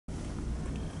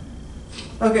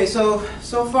Okay, so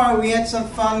far we had some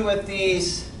fun with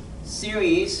these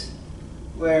series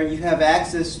where you have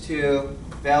access to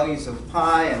values of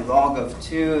pi and log of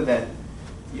 2 that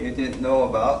you didn't know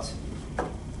about.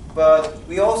 But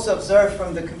we also observed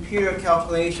from the computer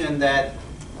calculation that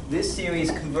this series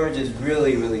converges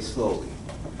really, really slowly.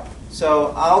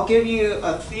 So I'll give you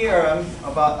a theorem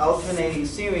about alternating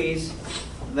series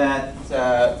that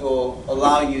will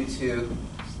allow you to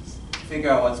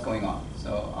figure out what's going on.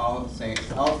 So I'll say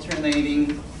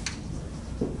alternating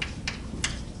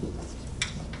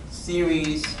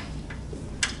series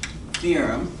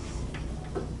theorem.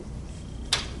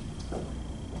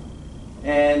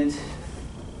 And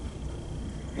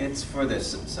it's for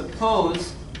this.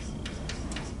 Suppose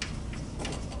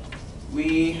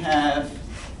we have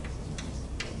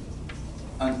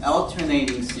an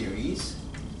alternating series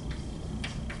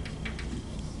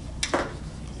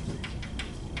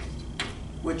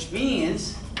which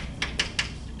means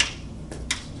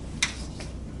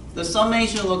the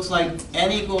summation looks like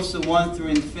n equals to 1 through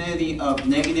infinity of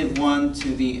 -1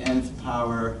 to the nth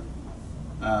power.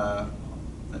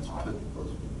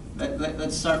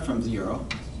 Let's start from 0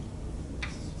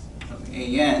 of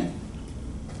an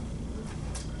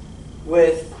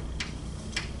with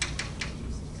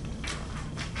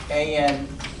an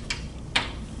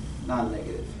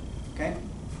non-negative. Okay.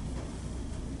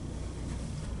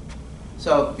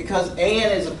 So because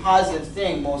an is a positive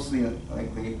thing, mostly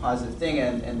likely a positive thing,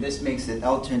 and this makes it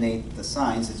alternate the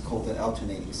signs, it's called an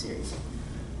alternating series.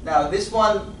 Now this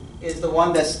one is the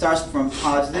one that starts from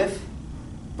positive,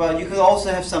 but you could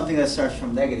also have something that starts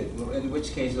from negative, in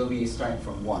which case it'll be starting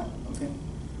from 1. Okay?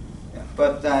 Yeah.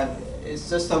 But it's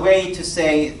just a way to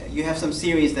say you have some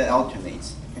series that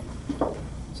alternates. Okay?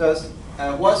 So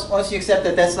once you accept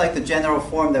that that's like the general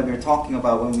form that we're talking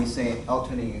about when we say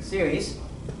alternating series,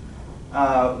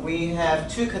 we have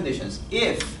two conditions.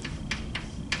 If,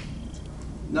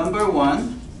 number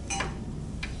 1,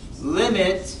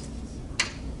 limit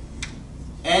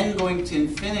n going to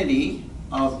infinity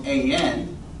of an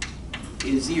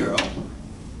is 0,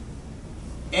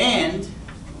 and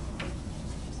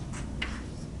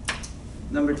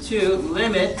number 2,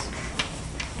 limit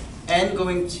n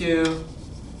going to,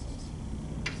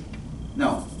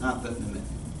 no, not the limit.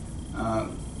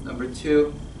 Number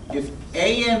 2, if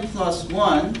an plus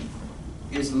 1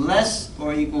 is less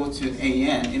or equal to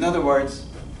an, in other words,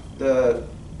 the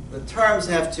terms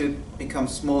have to become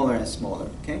smaller and smaller.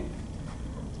 Okay?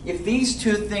 If these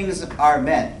two things are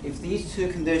met, if these two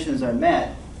conditions are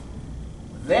met,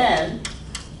 then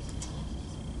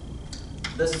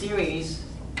the series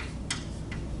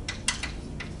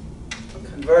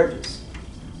converges.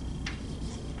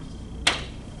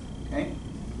 Okay?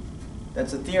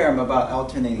 That's a theorem about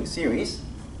alternating series.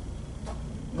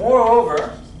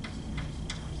 Moreover,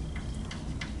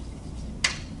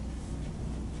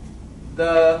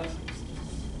 the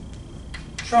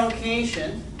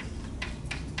truncation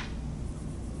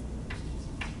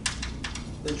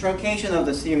of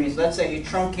the series, let's say you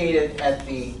truncate it at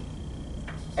the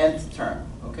nth term,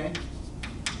 okay?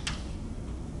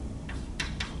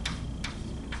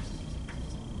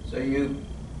 So you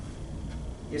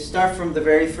start from the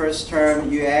very first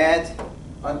term, you add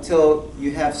until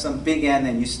you have some big N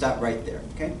and you stop right there,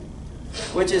 okay?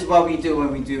 Which is what we do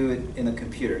when we do it in a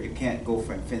computer. You can't go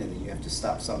for infinity. You have to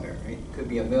stop somewhere, right? It could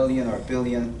be a million or a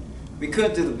billion. We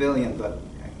could do the billion, but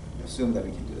I assume that we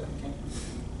can do that,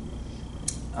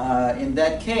 okay? In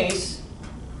that case,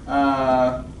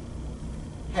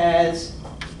 has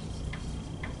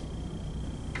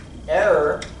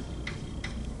error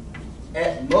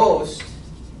at most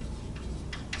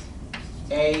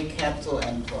a capital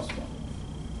N plus 1.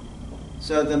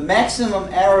 So the maximum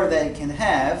error that it can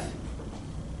have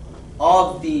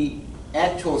of the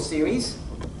actual series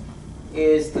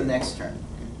is the next term.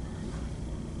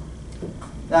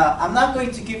 Now, I'm not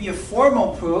going to give you a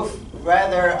formal proof.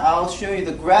 Rather, I'll show you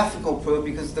the graphical proof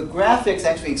because the graphics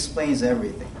actually explains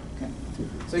everything. Okay?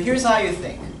 So here's how you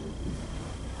think.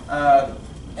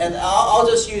 And I'll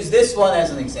just use this one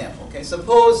as an example. Okay?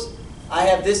 Suppose I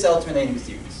have this alternating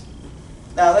series.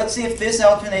 Now, let's see if this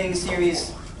alternating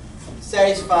series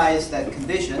satisfies that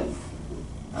condition.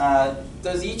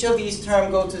 Does each of these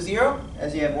terms go to 0?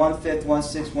 As you have 1/5,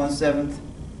 1/6, 1/7.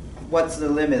 What's the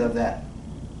limit of that?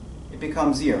 It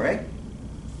becomes 0, right?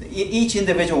 Each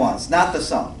individual ones, not the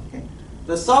sum. Okay?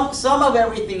 The sum of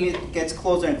everything, it gets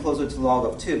closer and closer to log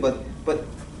of 2, but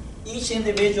each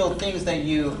individual things that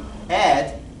you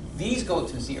add, these go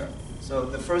to 0. So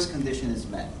the first condition is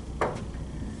met.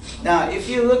 Now, if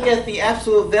you look at the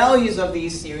absolute values of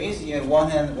these series, you have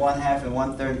 1/2, 1/2, and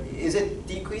 1/3. Is it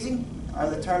decreasing? Are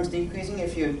the terms decreasing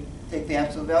if you take the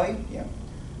absolute value? Yeah.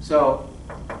 So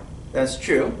that's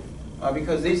true,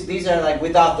 because these are like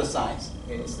without the signs.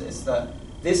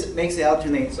 This makes it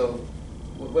alternate, so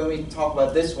when we talk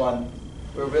about this one,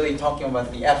 we're really talking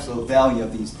about the absolute value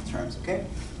of these terms, okay?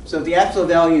 So the absolute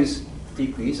values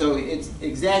decrease, so it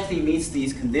exactly meets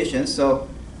these conditions. So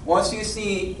once you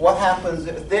see what happens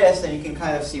with this, then you can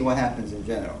kind of see what happens in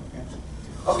general.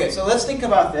 Okay, so let's think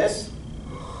about this.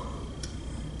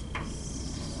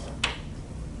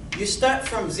 You start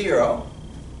from 0,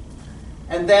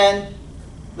 and then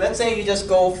let's say you just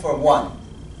go for 1.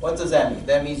 What does that mean?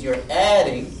 That means you're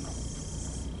adding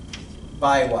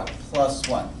by 1, plus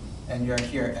 1, and you're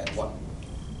here at 1.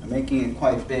 I'm making it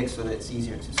quite big so that it's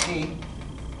easier to see.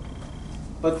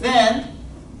 But then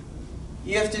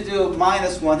you have to do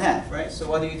minus 1/2, right? So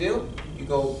what do? You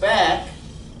go back,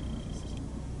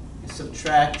 you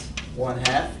subtract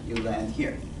 1/2, you land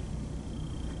here.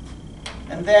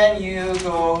 And then you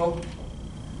go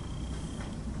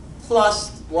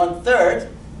plus 1/3,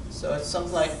 so it's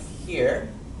something like here,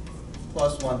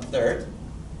 plus 1/3.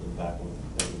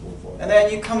 And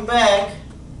then you come back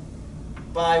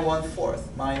by 1/4,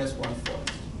 minus 1/4.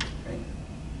 Right?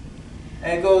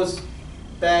 And it goes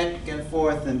back and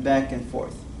forth and back and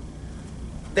forth.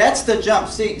 That's the jump.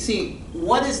 See,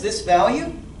 what is this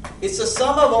value? It's the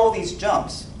sum of all these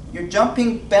jumps. You're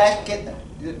jumping back and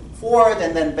forward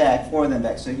and then back, forward and then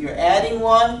back. So you're adding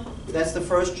 1, that's the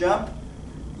first jump.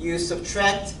 You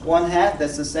subtract 1/2,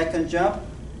 that's the second jump.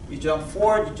 You jump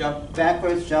forward, you jump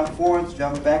backwards, jump forwards,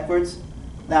 jump backwards.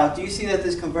 Now, do you see that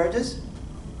this converges?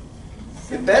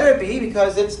 It better be,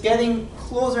 because it's getting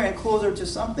closer and closer to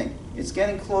something. It's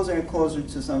getting closer and closer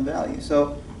to some value.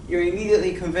 So you're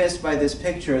immediately convinced by this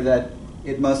picture that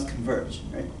it must converge,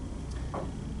 right?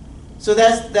 So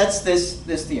that's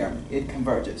this theorem. It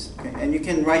converges, okay? And you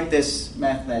can write this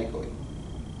mathematically.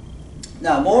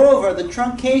 Now, moreover, the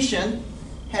truncation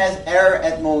has error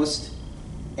at most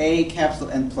a capital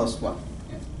N plus 1.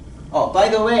 Yeah. Oh, by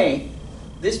the way,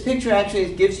 this picture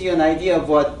actually gives you an idea of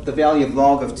what the value of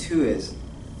log of 2 is.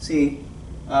 See,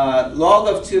 log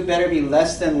of 2 better be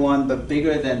less than 1 but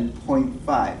bigger than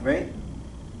 0.5, right?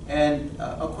 And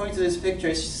according to this picture,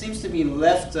 it seems to be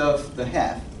left of the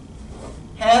half.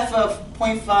 Half of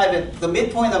 0.5, the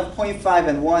midpoint of 0.5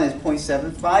 and 1 is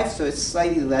 0.75, so it's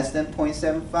slightly less than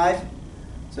 0.75.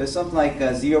 So it's something like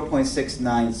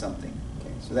 0.69 something.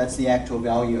 Okay? So that's the actual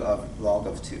value of log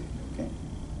of 2. Okay?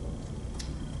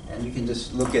 And you can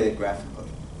just look at it graphically.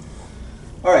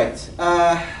 All right,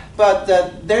 but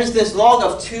there's this log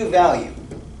of 2 value,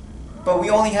 but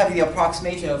we only have the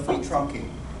approximation if we truncate.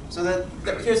 So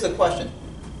here's the question.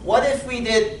 What if we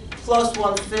did plus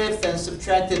 1/5 and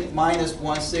subtracted minus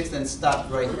 1/6 and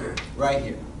stopped right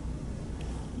here?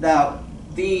 Now,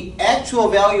 the actual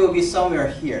value will be somewhere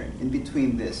here, in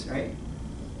between this, right?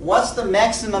 What's the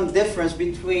maximum difference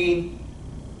between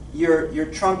your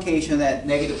truncation at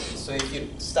negative, so if you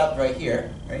stop right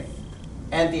here, right,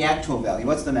 and the actual value?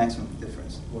 What's the maximum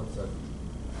difference? 1/7.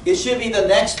 It should be the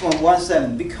next one,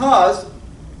 1/7, because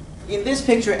in this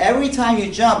picture, every time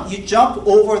you jump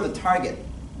over the target.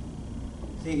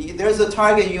 See, there's a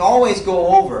target, you always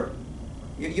go over.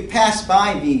 You pass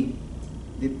by the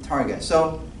target.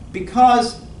 So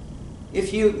because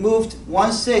if you moved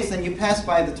 1/6 and you pass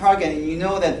by the target and you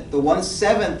know that the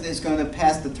 1/7 is going to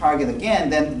pass the target again,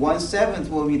 then 1/7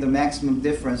 will be the maximum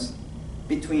difference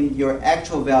between your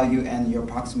actual value and your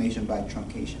approximation by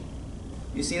truncation.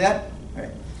 You see that? All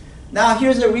right. Now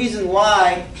here's a reason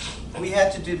why we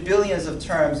had to do billions of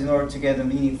terms in order to get a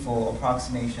meaningful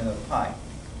approximation of pi.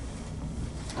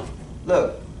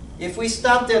 Look, if we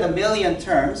stopped at 1,000,000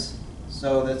 terms,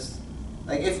 so that's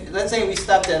like if let's say we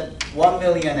stopped at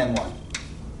 1,000,001.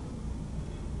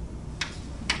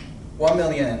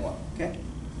 1,000,001. Okay.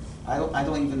 I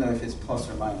don't even know if it's plus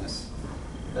or minus.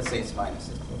 Let's say it's minus.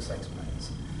 It looks like it's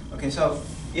minus. Okay. So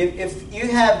if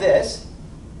you have this,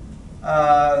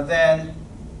 then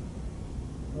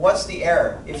what's the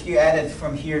error if you added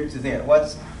from here to there?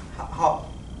 How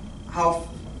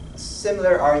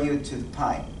similar are you to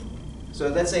pi? So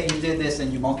let's say you did this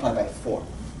and you multiply by 4.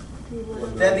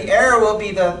 Then the error will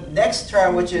be the next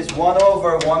term, which is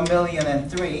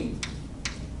 1/1,003,003.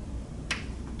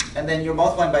 And then you're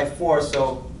multiplying by 4,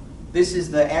 so this is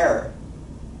the error.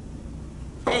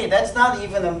 Hey, that's not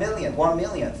even 1,000,000,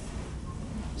 1,000,000th.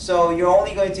 So you're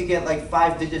only going to get like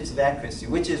 5 digits of accuracy,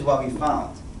 which is what we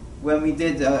found. When we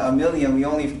did 1,000,000, we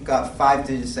only got 5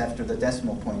 digits after the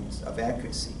decimal point of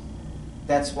accuracy.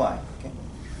 That's why. Okay.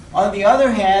 On the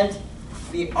other hand,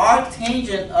 the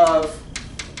arctangent of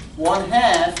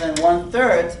 1/2 and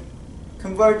 1/3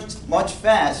 converged much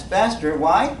faster.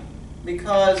 Why?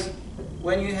 because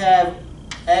when you have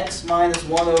x minus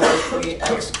 1 over 3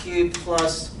 x cubed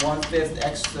plus 1/5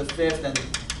 x to the 5th, and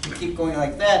you keep going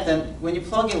like that, then when you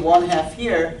plug in 1/2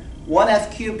 here,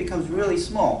 1/2 cubed becomes really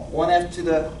small. 1/2 to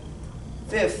the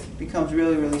 5th becomes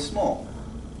really, really small.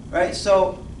 Right?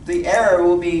 So the error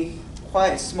will be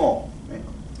quite small. Right?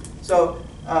 So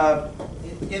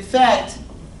in fact,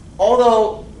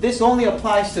 although this only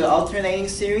applies to alternating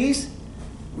series,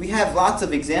 we have lots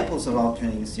of examples of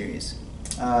alternating series.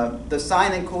 The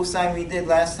sine and cosine we did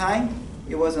last time,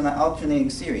 it was an alternating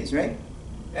series, right?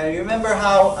 And you remember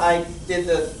how I did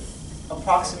the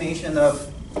approximation of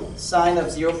sine of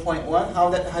 0.1? How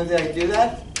did I do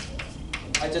that?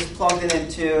 I just plugged it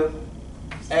into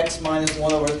x minus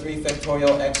 1 over 3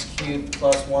 factorial x cubed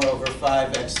plus 1 over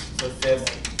 5 x to the 5th.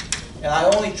 And I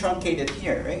only truncated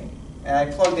here, right? And I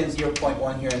plugged in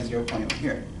 0.1 here and 0.1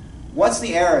 here. What's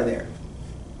the error there?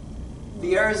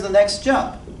 The error is the next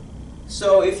jump.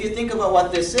 So if you think about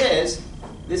what this is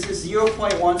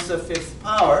 0.1 to the 5th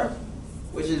power,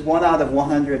 which is 1 out of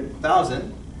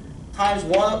 100,000, times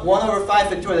 1 over 5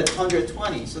 factorial, that's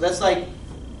 120. So that's like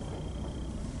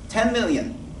 10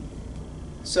 million.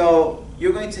 So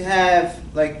you're going to have,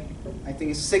 like, I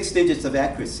think it's 6 digits of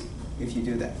accuracy if you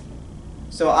do that.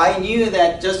 So I knew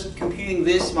that just computing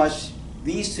this much,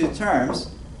 these two terms,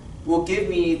 will give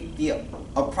me the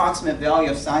approximate value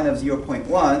of sine of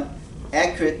 0.1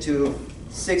 accurate to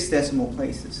 6 decimal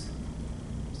places.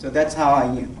 So that's how I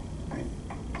knew. Right?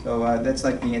 So that's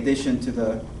like the addition to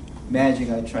the magic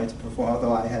I tried to perform,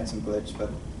 although I had some glitch, but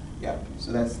yeah,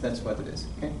 so that's what it is.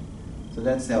 Okay? So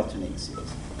that's the alternating series.